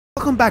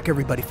Welcome back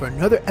everybody for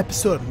another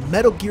episode of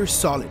Metal Gear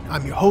Solid.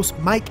 I'm your host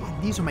Mike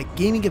and these are my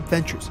gaming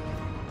adventures.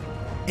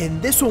 In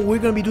this one we're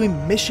going to be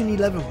doing Mission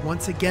 11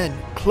 once again,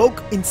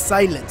 Cloak in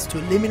Silence, to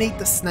eliminate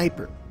the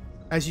sniper.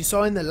 As you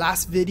saw in the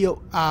last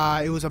video,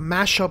 it was a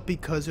mashup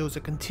because it was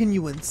a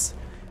continuance.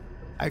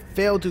 I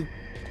failed to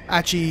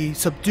actually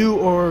subdue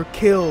or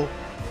kill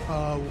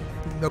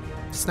the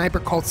sniper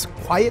called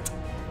Quiet,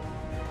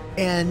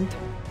 and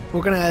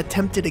we're gonna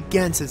attempt it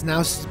again since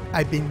now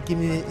I've been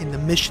giving it in the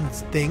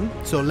missions thing.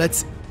 So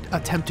let's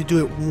attempt to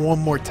do it one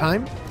more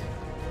time.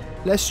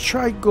 Let's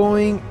try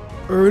going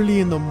early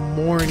in the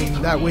morning.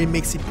 That way it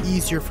makes it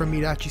easier for me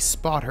to actually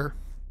spot her.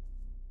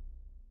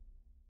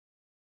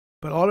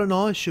 But all in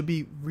all, it should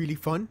be really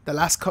fun. The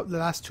last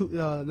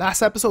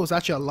episode was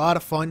actually a lot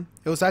of fun.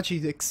 It was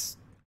actually a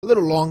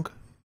little long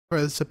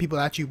for some people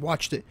that actually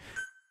watched it,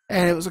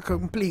 and it was a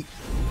complete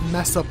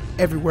mess up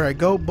everywhere I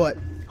go. But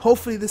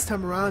hopefully this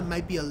time around it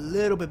might be a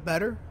little bit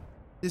better.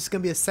 This is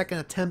going to be a second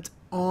attempt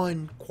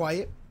on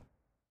Quiet.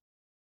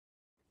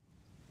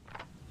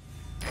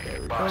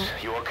 Boss,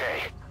 you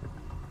okay?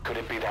 Could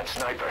it be that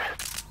sniper?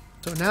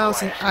 So now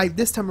since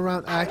this time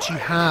around I actually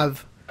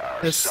have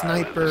the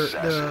sniper,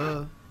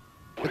 the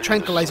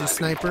tranquilizer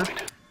sniper.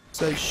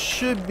 So it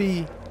should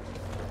be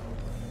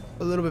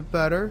a little bit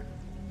better.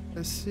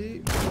 Let's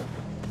see.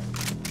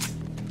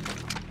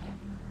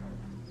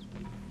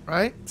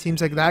 Right? Seems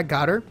like that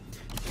got her.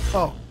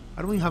 Oh,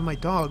 I don't even have my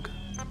dog.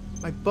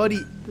 My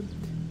buddy,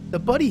 the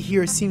buddy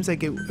here seems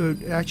like it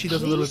actually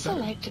does a little bit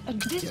better.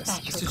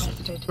 Yes, let's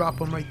just drop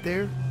him right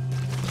there.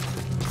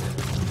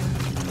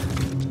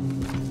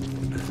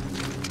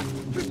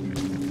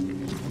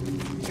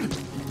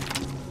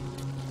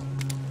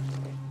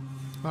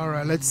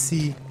 Alright, let's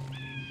see.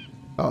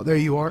 Oh, there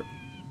you are.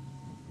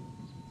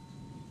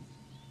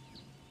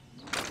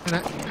 Can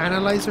I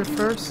analyze her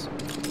first?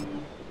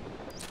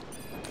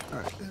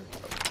 Alright, there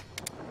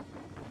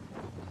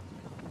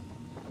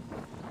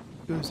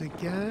we go. Goes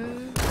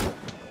again.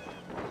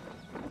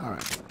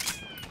 Alright.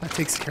 That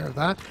takes care of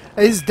that.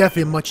 It is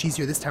definitely much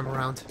easier this time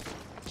around.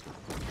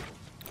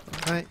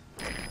 Alright.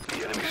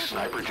 The enemy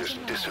sniper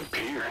just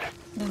disappeared.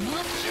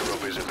 Zero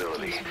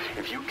visibility.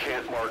 If you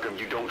can't mark him,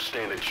 you don't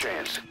stand a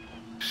chance.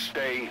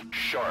 Stay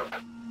sharp.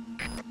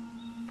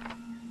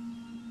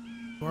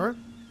 Or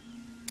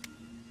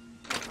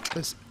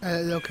let's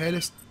okay.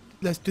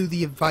 Let's do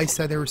the advice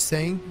that they were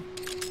saying.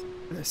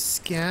 Let's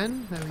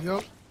scan. There we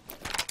go.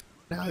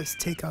 Now let's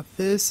take out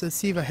this. Let's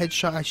see if a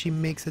headshot actually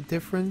makes a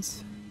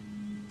difference.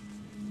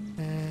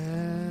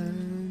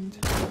 And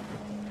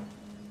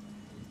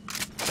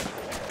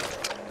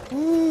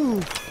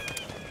ooh.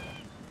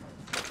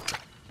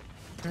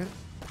 Okay.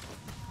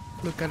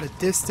 Look at a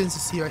distance to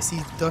see if I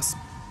see dust.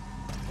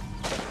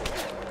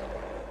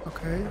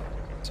 Okay,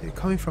 so you're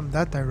coming from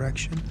that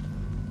direction.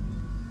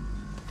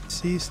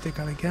 See, stick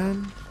out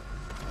again.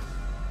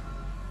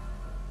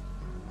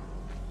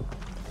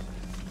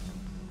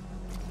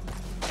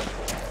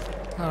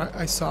 Alright,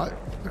 I saw it.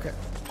 Okay.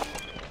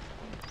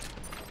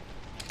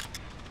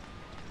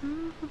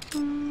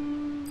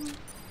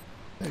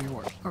 There you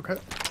are. Okay.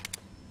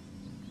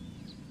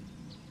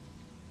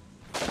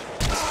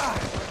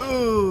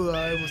 Ooh,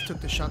 I almost took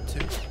the shot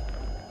too.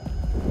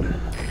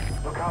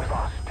 Look out,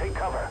 boss. Take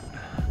cover.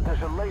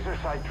 There's a laser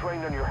sight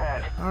trained on your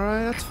head.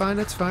 Alright, that's fine,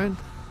 that's fine.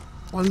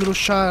 One little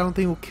shot I don't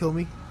think will kill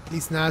me. At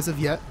least not as of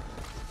yet.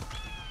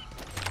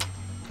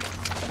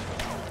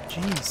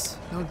 Jeez.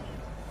 No.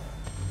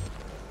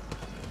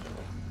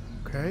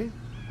 Okay.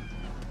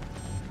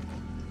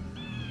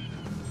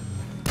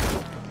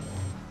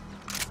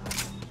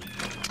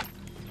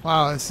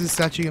 Wow, this is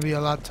actually going to be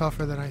a lot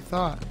tougher than I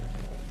thought.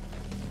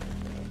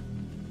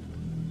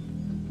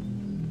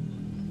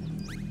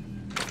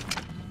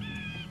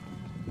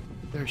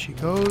 There she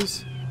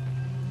goes.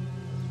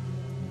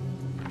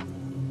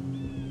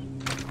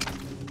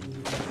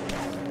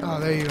 Oh,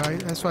 there you go.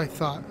 That's what I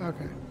thought.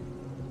 Okay.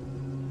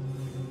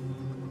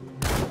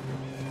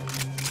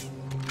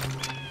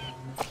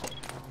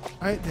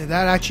 Alright, did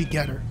that actually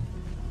get her?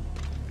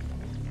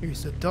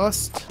 Here's the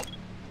dust.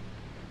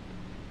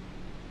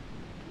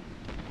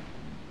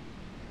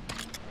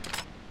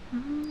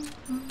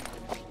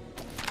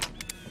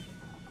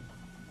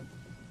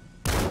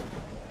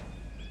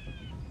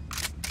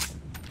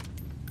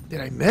 Did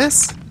I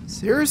miss?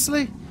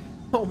 Seriously?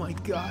 Oh my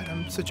god,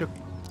 I'm such a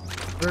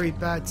very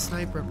bad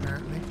sniper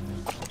apparently.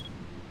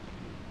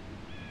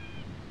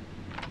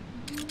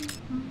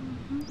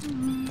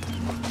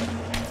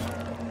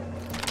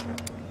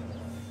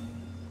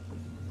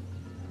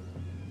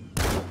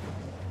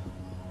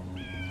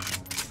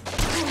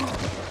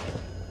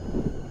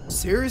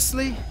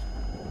 Seriously?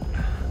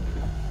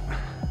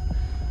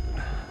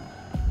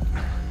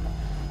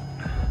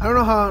 I don't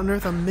know how on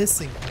earth I'm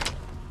missing.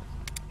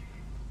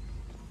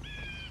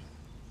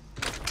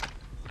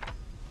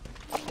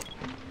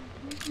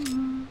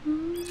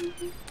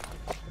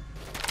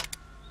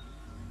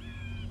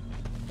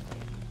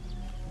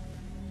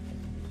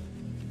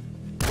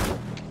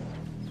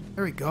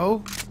 There we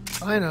go.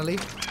 Finally.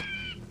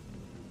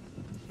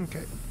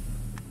 Okay.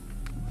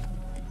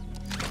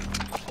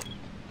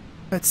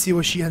 Let's see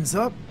where she ends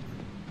up.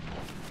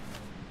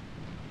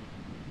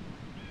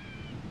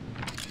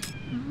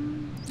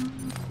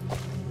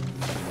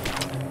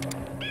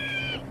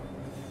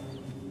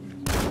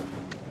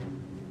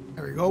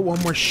 There we go. One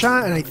more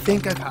shot, and I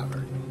think I've had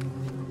her.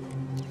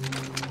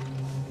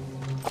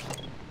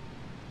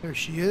 There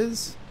she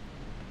is.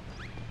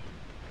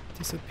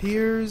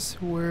 Disappears.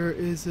 Where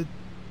is the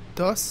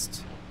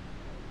dust?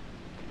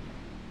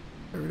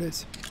 There it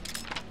is.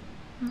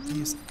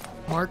 He's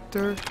marked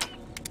her.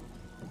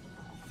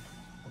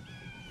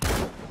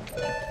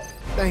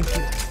 Thank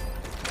you.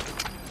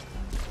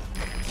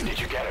 Did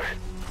you get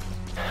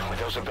her? With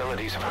those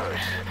abilities of hers?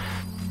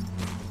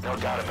 No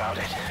doubt about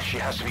it. She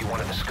has to be one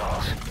of the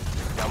skulls.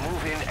 Now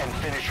move in and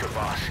finish your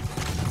boss.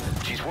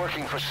 She's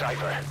working for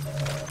Cypher.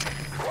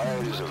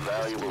 Quiet is a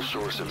valuable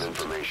source of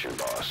information,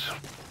 boss.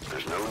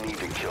 There's no need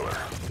to kill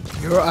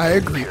her. I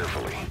agree.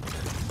 Carefully.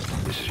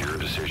 This is your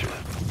decision.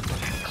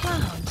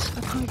 Clouds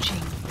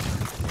approaching.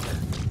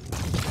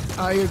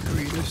 I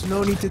agree. There's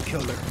no need to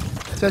kill her.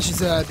 Especially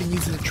since I've been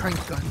using a trank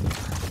gun.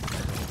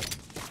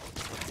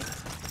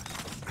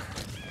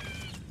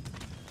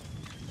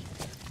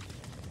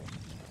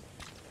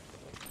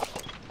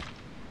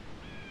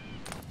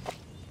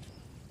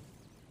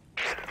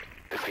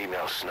 The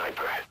female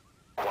sniper.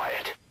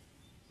 Quiet.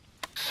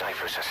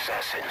 Cypher's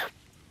assassin.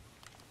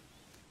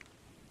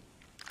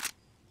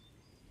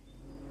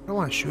 I don't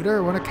want to shoot her.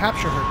 I want to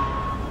capture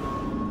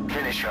her.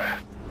 Finish her.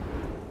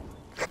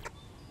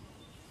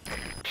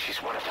 She's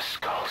one of the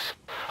skulls.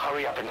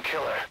 Hurry up and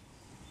kill her.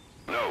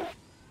 No.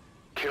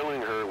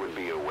 Killing her would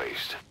be a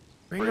waste.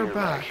 Bring her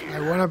back. I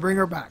want to bring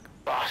her back.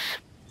 Boss.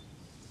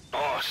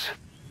 Boss.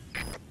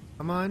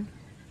 Come on.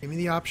 Give me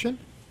the option.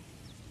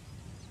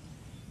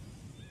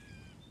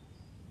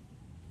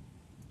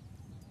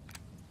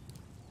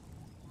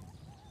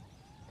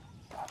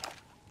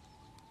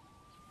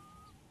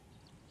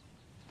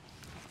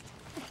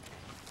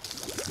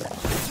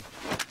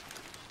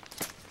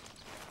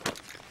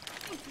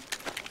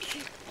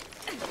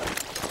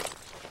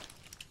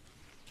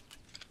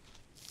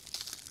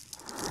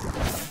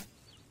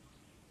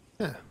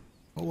 Yeah.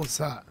 What was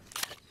that?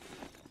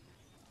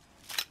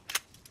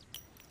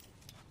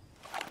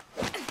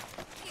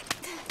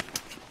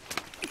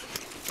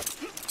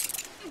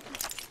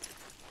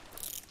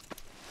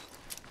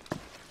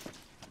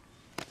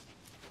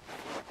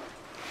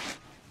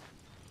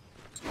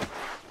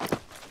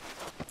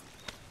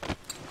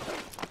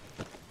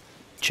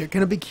 Chick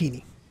in a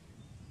bikini.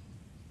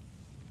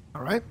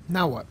 Alright,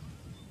 now what?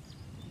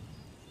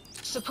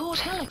 Support Boss,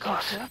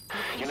 helicopter.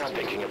 you're not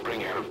thinking of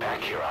bringing her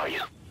back here, are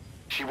you?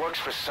 She works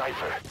for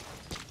Cypher.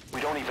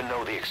 We don't even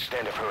know the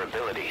extent of her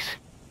abilities.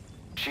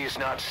 She is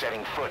not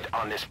setting foot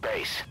on this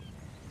base.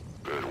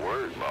 Good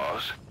word,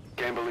 boss.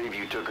 Can't believe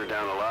you took her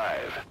down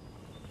alive.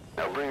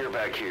 Now bring her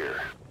back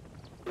here.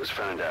 Let's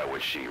find out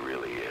what she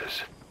really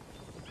is.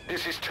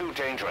 This is too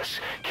dangerous.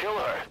 Kill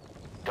her.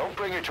 Don't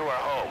bring her to our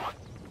home.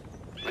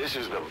 This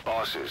is the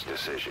boss's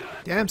decision.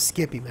 Damn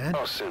Skippy, man.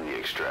 I'll send the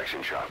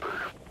extraction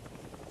chopper.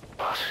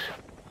 Boss,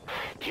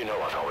 you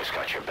know I've always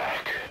got your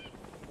back.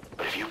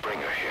 But if you bring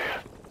her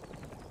here,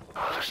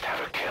 I'll just have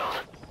her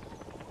killed.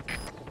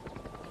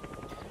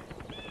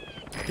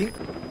 I think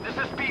This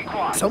is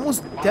B-Quad. someone's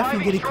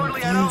definitely getting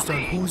shortly at confused on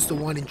LZ. who's the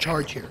one in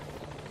charge here.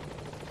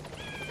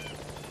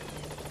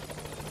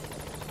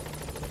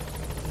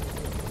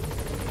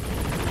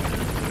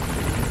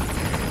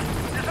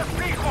 This is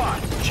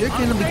B-Quad. Chick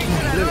in a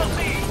bikini. Look at LZ.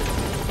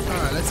 that.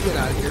 Alright, let's get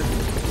out of here.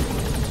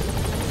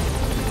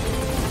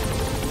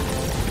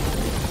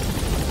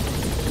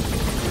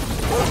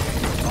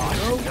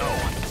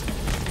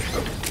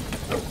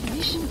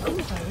 Mission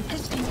info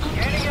has been Gaining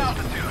updated.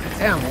 altitude.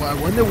 Damn, well,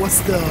 I wonder what's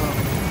the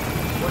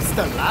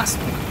last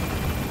one?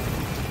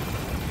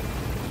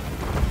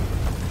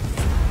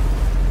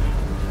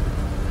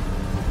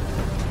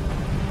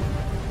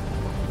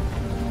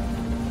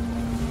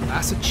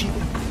 Last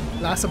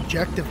achievement, last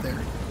objective there.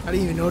 I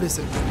didn't even notice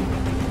it.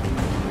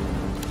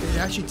 Did it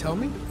actually tell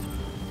me?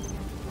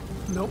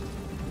 Nope.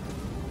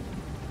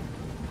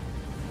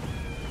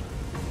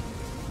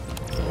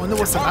 I wonder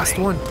what's the last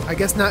one. I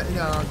guess not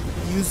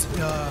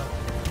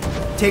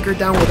take her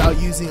down without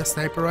using a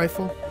sniper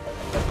rifle.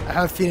 I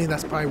have a feeling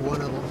that's probably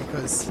one of them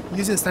because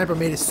using a sniper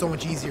made it so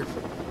much easier.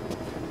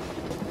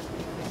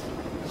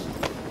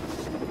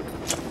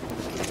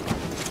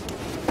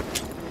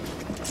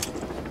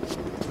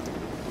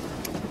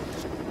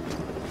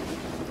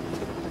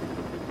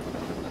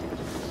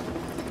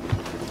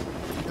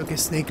 Okay,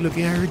 Snake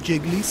looking at her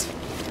jigglies.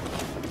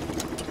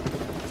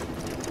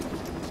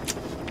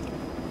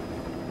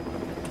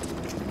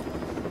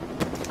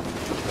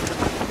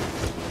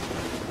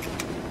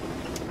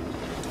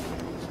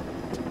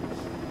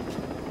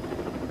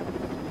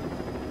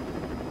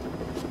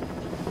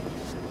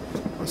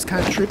 It's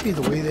kind of trippy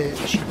the way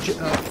that she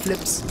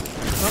flips.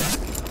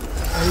 Oh,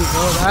 there you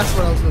go. That's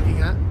what I was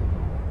looking at.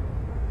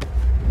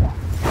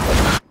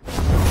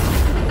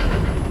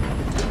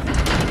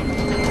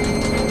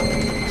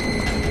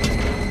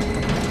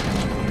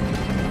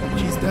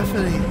 She's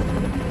definitely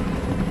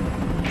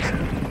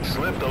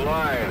Slipped the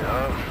line,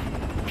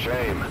 huh?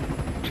 Shame.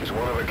 She's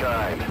one of a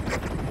kind.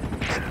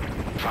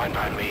 Fine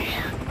by me.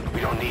 We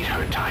don't need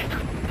her type.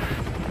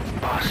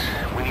 Boss,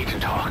 we need to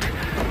talk.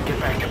 Get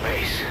back to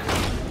base.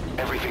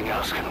 Everything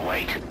else can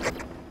wait.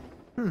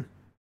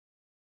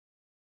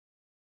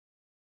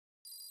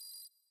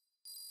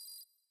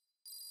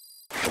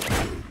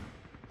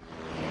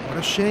 What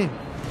a shame.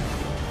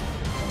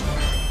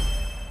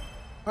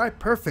 Alright,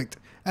 perfect.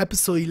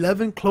 Episode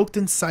 11, Cloaked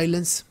in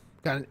Silence.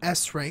 Got an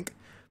S rank.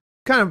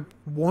 Kind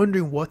of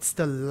wondering what's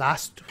the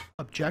last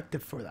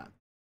objective for that.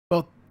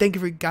 Well, thank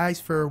you guys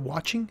for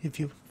watching. If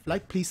you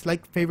like, please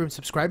like, favorite, and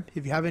subscribe.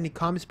 If you have any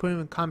comments, put them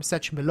in the comment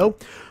section below.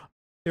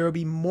 There will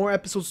be more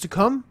episodes to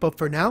come, but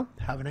for now,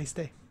 have a nice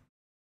day.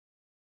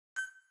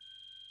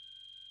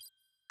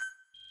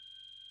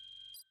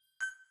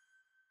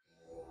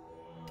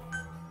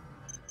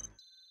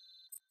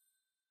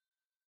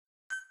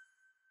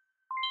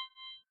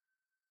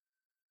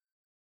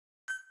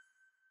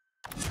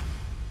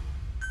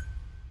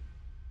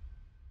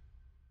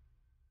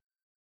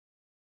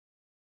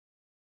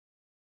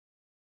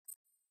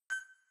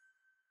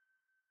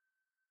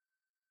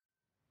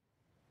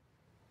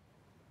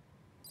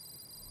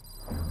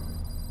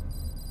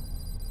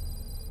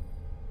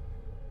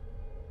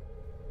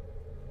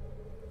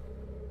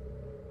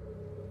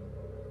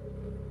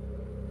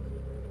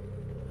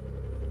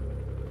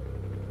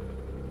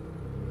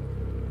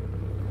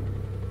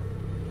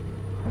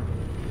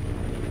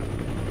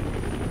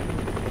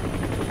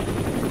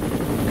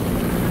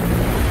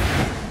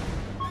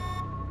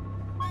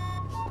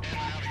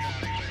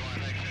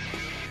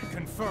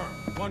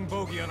 Confirm. One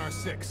bogey on our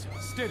 6.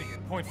 Steady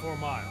at 0.4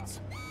 miles.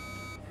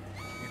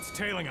 It's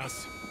tailing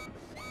us.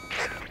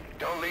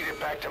 Don't lead it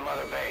back to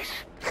Mother Base.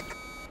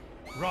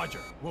 Roger.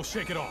 We'll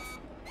shake it off.